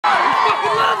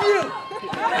fucking love you!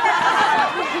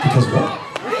 Because what?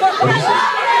 What did you say?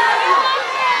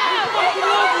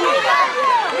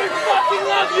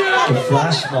 The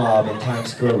flash mob in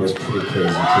Times Square was pretty crazy too.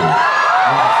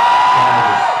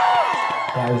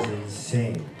 That was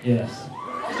insane. Yes.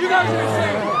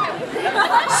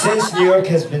 Since New York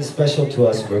has been special to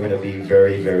us, we're gonna be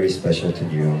very, very special to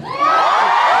you.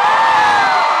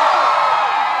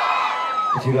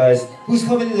 If you guys, who's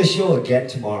coming to the show again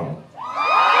tomorrow?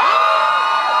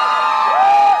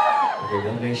 Okay,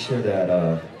 we'll make sure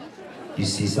that you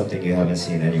see something you haven't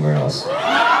seen anywhere else.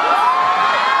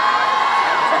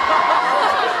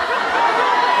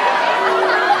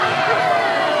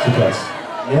 Tukutz.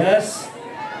 Yes.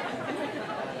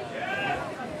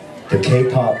 The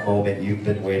K-pop moment you've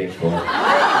been waiting for.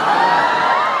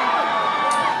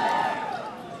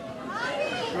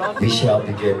 We shall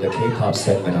begin the K-pop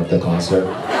segment of the concert.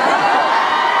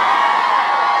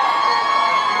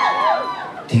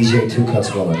 DJ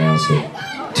Tukutz will announce it.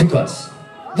 Tukutz,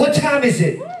 what time is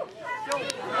it?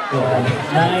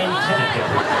 9:10.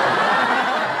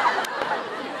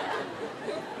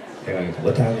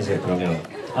 What time is it? 그러면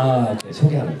Okay.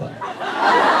 소개하는 거야.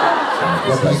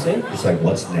 What do you say? It's like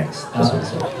what's next. That's what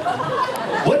it's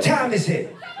like. What time is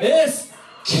it? It's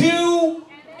Q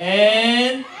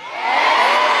and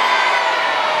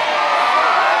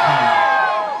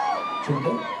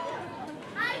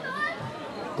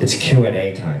It's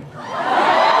Q&A time.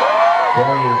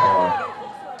 Very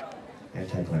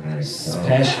anticlimactic.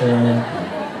 special.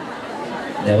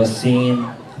 Never seen.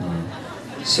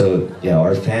 So yeah,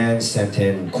 our fans sent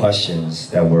in questions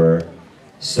that were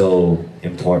so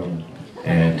important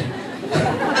and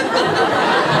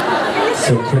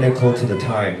so critical to the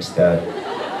times that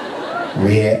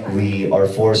we are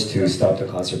forced to stop the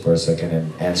concert for a second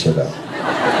and answer them.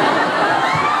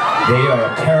 They are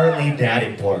apparently that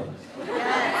important.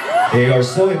 They are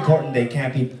so important it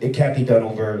can't be done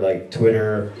over like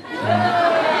Twitter,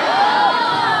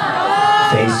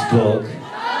 Facebook,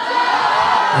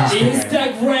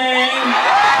 Instagram.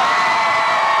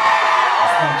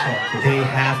 They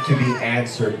have to be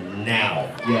answered now.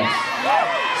 Yes.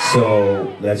 So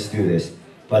let's do this.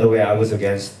 By the way, I was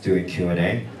against doing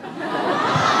Q&A,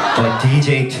 but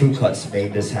DJ Tukutz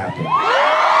made this happen.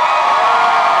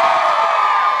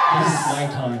 This is my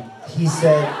time. He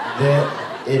said that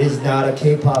it is not a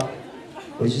K-pop.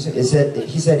 What did you say?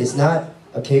 He said it's not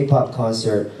a K-pop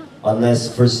concert unless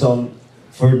for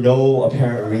no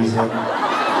apparent reason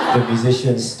the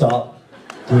musicians stop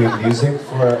doing music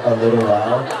for a little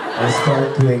while and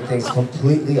start doing things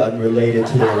completely unrelated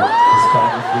to their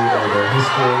discography or their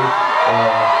history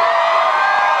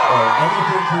or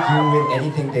anything to do with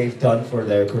anything they've done for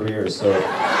their careers. So,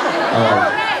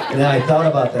 and then I thought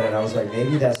about that and I was like,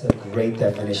 maybe that's a great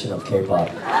definition of K-pop.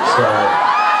 So,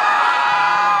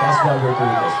 that's why we're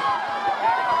doing this.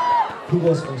 Who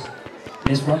goes first?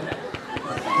 This one.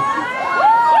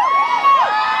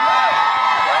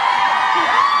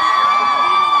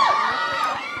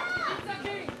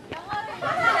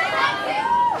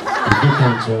 You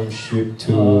can jump ship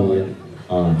to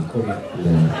Korea.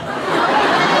 yeah.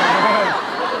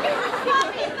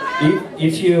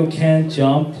 If you can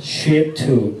jump ship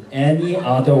to any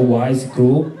otherwise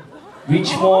group,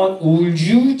 which one would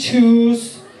you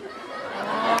choose?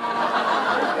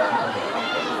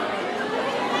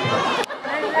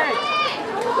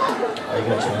 Are you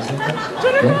gonna translate that?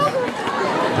 Yes.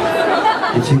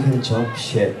 If you can jump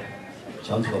ship,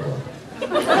 jump over. Do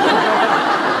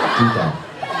that.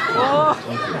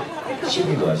 ship이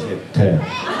뭐야, ship? 네.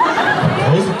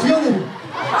 거기서 뛰어내려.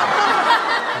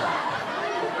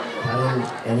 다른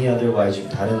any other YG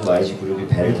다른 YG 그룹이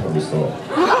배를 타고 있어.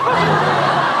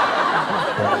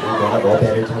 너가 너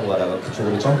배를 타고 가다가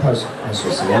그쪽으로 점프할 수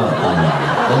있으면 넌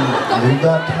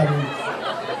누가 탄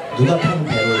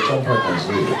배로 점프할 건지.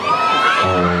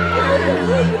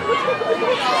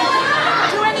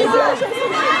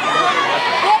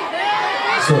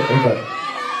 So,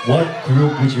 what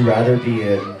group would you rather be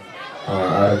in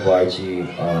out of YG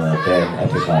than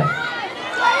Epik?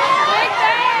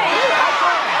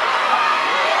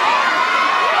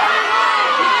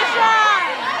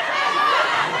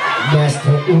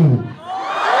 Master U.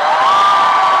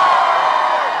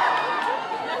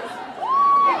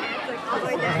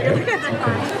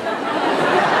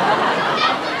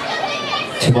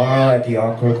 Tomorrow at the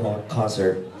encore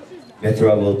concert,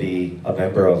 Mithra will be a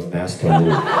member of Master U.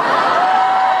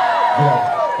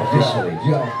 Yeah. Officially.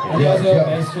 안녕하세요,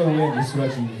 마스터 우의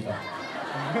미스라지입니다.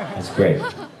 That's great.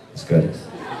 That's good.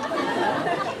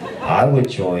 I would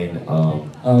join.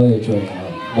 네, 좋아요.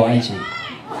 YG.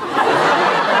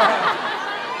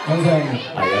 감사합니다.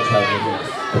 I got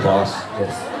The boss.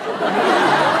 Yes.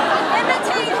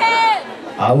 Imitate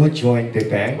him! I would join Big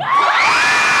Bang.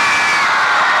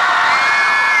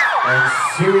 And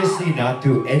seriously not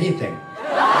do anything.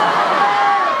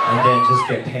 And then just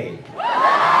get paid.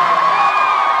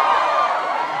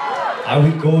 I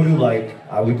would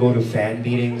go to fan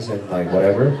meetings and like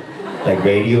whatever. Like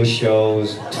radio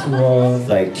shows, Tour.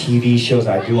 like TV shows,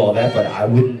 I do all that, but I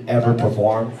wouldn't ever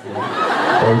perform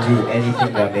or do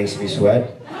anything that makes me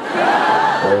sweat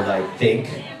or like think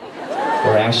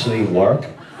or actually work.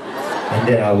 And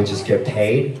then I would just get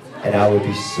paid and I would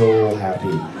be so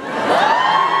happy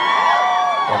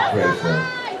and grateful.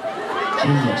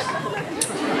 Genius.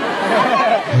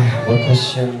 What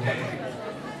question?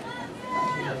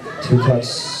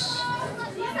 Tukutz.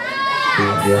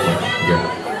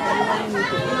 Yeah.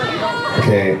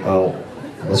 Okay,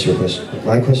 what's your question?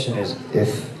 My question is,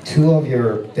 if two of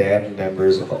your band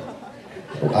members,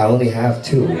 I only have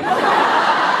two,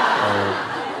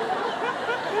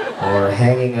 are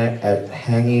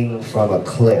hanging from a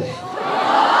cliff.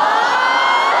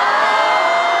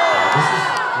 This is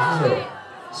a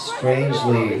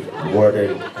strangely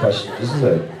worded question.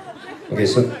 Okay,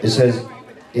 so it says,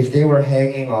 if they were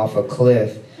hanging off a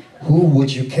cliff, who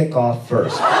would you kick off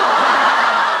first?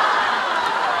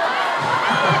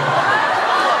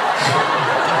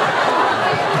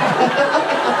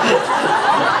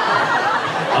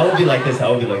 I would be like this.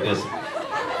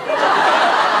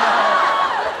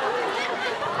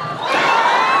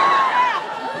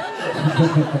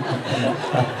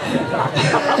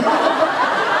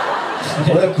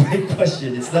 What a great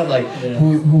question. It's not like,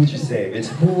 who would you save? It's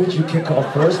who would you kick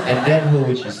off first, and then who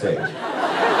would you save?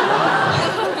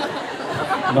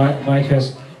 My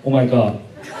question, oh my god.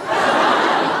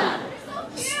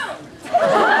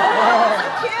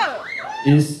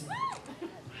 Is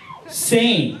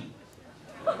sane.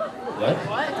 What?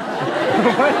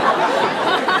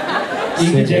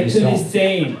 Exactly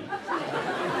same.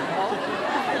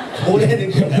 뭐라는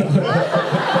거야?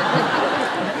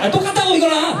 아 똑같다고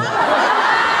이거랑.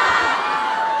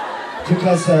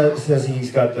 Tukutz says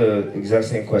he's got the exact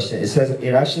same question.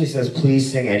 It actually says please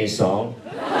sing any song.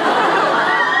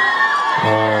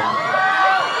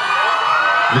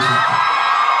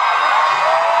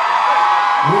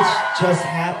 Which just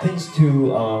happens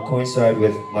to coincide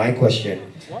with my question.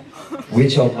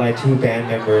 Which of my two band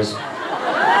members would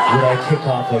I kick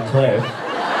off a cliff?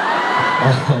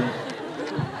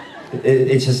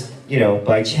 It's just, you know,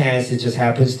 by chance, it just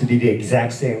happens to be the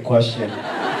exact same question,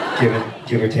 give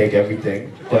or take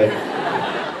everything. But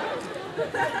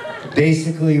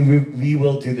basically, we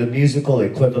will do the musical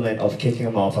equivalent of kicking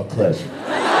him off a cliff.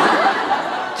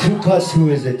 Tukutz, who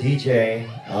is a DJ,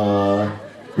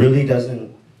 really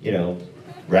doesn't, you know,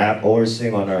 rap or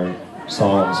sing on our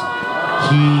songs.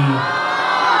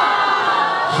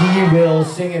 He will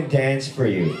sing and dance for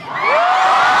you.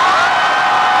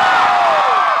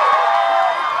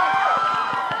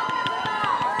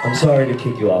 I'm sorry to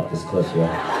kick you off this cliff, y'all.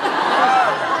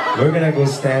 We're gonna go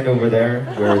stand over there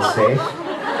where it's safe.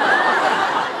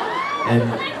 And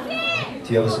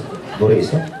do you have a 노래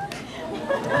있어?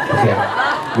 Okay.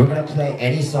 We're gonna play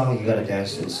any song you gotta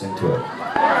dance and sing to it.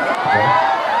 Okay?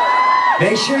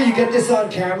 Make sure you get this on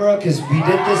camera because we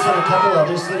did this in a couple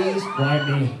other cities. Why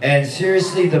me? And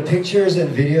seriously, the pictures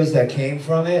and videos that came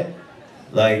from it,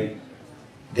 like,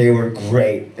 they were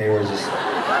great. They were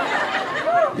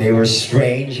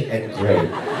strange and great.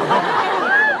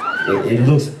 It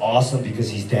looks awesome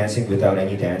because he's dancing without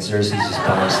any dancers. He's just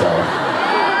by himself.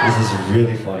 This is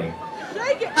really funny.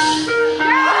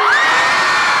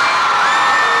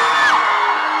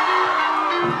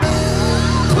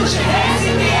 Put your hands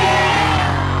in the air.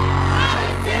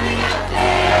 I'm feeling out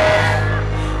there.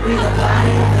 We gon'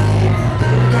 party over here. We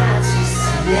got to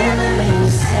see everything we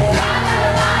say. La la la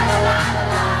la la la.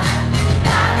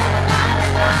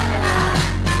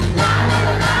 La la la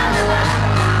la la la. La la la la la la. La la la la la.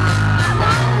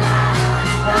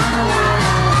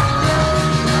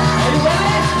 Are you ready?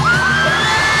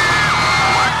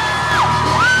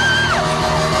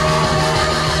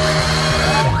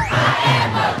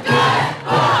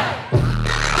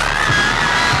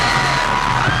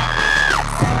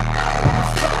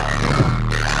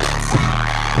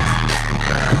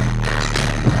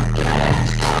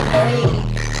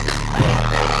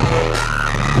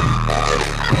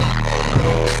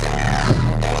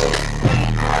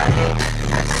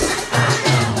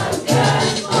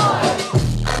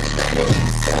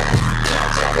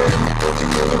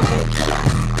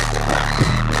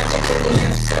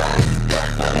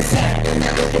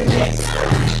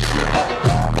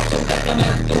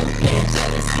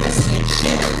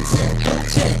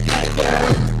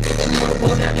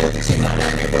 Take my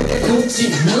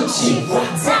눈치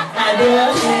다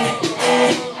알려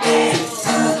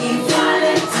Talking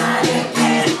violent target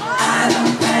I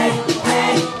don't play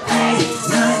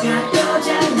너가 또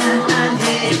장난하네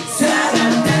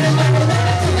사람들은 말을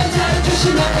잘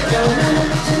조심하라고 나는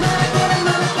묻지 말고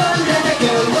너무 뻔하다고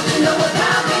What you know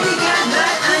about me 네가 날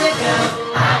아냐고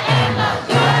I am a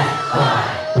good boy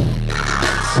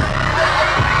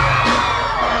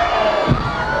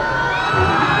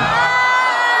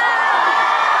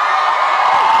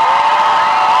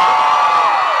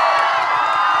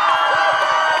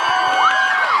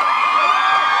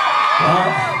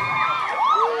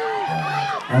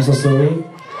I'm so sorry, but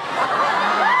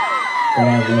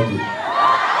I love you.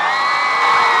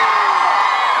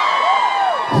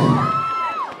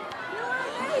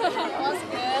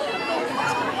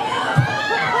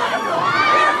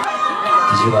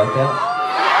 Did you like that?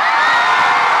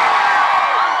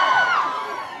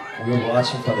 We were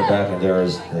watching from the back, and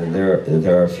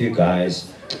there are a few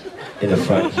guys in the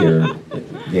front here.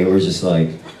 They were just like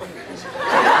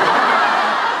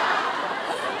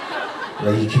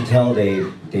you can tell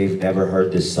they've never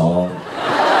heard this song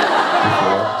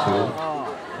before too,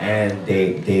 and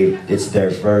it's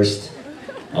their first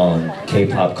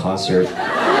K-pop concert,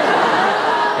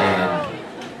 and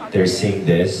they're seeing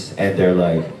this, and they're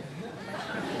like,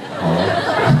 oh.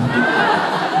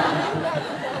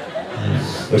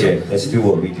 Okay, let's do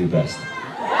what we do best.